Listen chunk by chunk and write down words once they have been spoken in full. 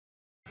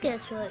Guess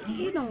what?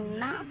 You do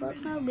not fuck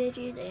no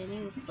bitches and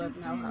you fuck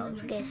no hoes.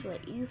 Guess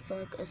what? You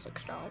fuck a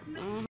sex doll.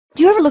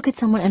 Do you ever look at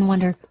someone and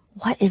wonder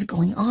what is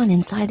going on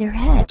inside their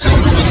head?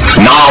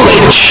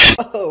 Knowledge!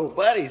 Oh,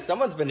 buddy,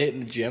 someone's been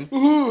hitting the gym.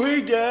 Ooh, hey,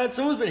 Dad,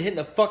 someone's been hitting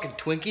the fucking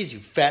Twinkies, you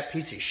fat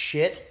piece of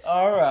shit.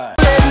 Alright.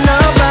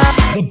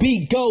 The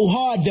beat go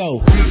hard, though.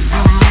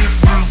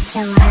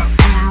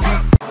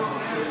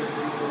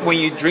 When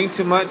you drink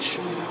too much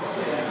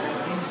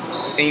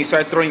and you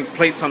start throwing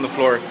plates on the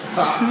floor.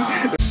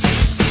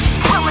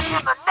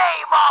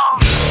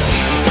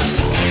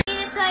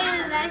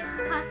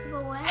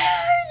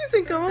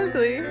 think I'm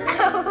ugly.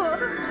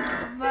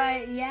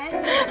 But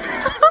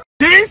yes.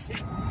 This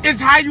is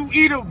how you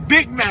eat a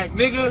Big Mac,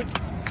 nigga.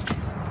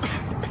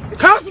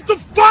 Cuz what the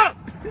fuck?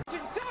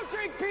 Don't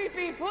drink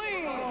pee-pee,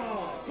 please.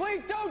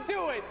 Please don't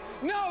do it.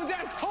 No,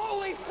 that's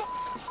holy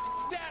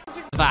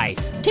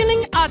Vice.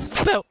 Killing us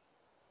both.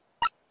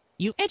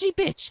 You edgy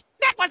bitch.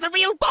 That was a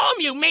real bomb,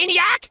 you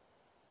maniac!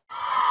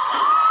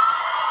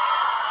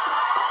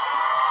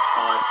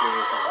 What's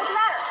the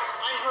matter?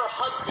 I'm her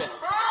husband.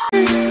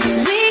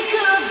 We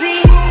could be.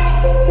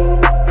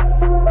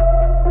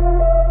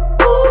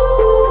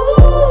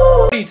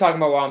 What are you talking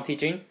about while I'm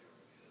teaching?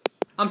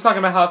 I'm talking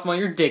about how small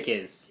your dick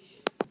is.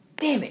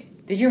 Damn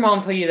it. Did your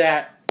mom tell you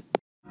that?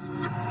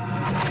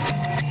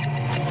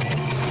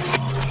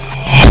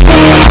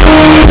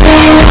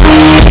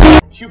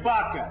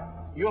 Chewbacca,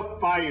 you're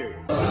fired.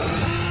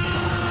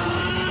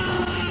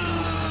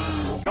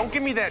 Don't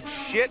give me that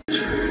shit. Who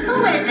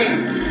is this?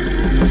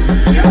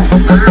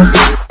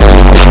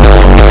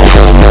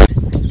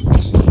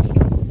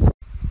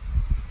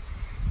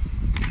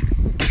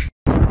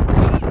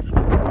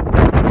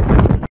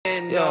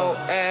 No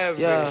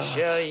average,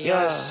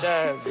 you're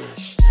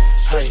savage.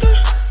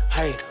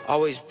 Hey,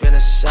 always been a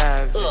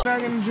savage.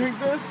 I'm not gonna drink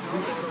this.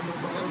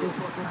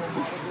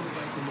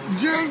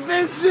 Drink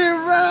this shit,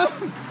 bro.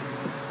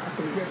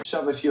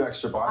 Shove a few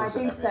extra bodies. I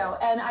think so,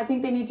 and I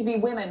think they need to be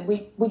women.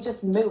 We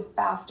just move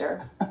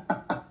faster.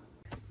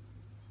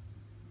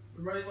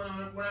 We're ready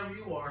whenever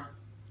you are.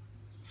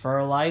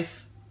 For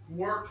life?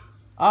 Work.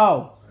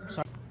 Oh,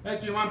 sorry. Hey,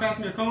 do you mind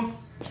passing me a cone?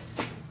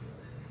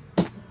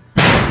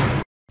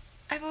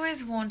 I've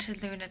always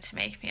wanted Luna to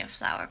make me a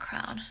flower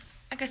crown.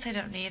 I guess I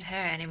don't need her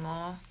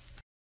anymore.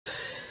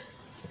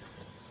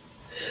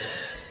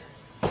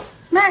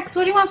 Max,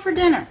 what do you want for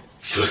dinner?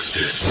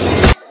 Justice.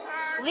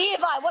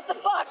 Levi, what the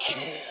fuck?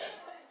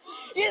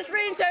 You just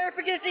re-entire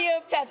forget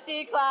the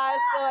Pepsi class,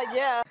 so like,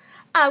 yeah.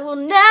 I will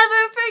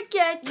never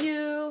forget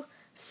you.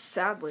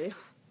 Sadly.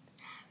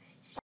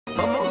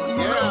 I'm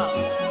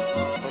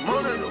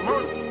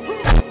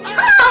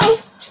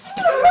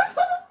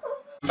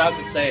about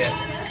to say it.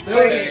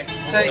 Say it.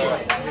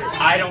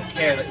 I don't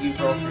care that you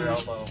broke your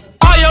elbow.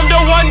 I am the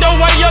one, the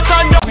way your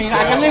son. I mean,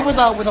 I can live with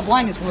a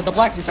blindness, with a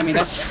blackness. I mean,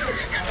 that's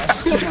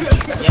too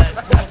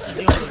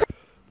much.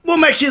 What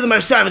makes you the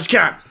most savage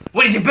cat?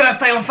 When is your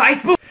birthday on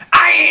Facebook?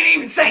 I ain't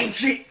even saying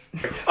shit.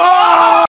 Oh!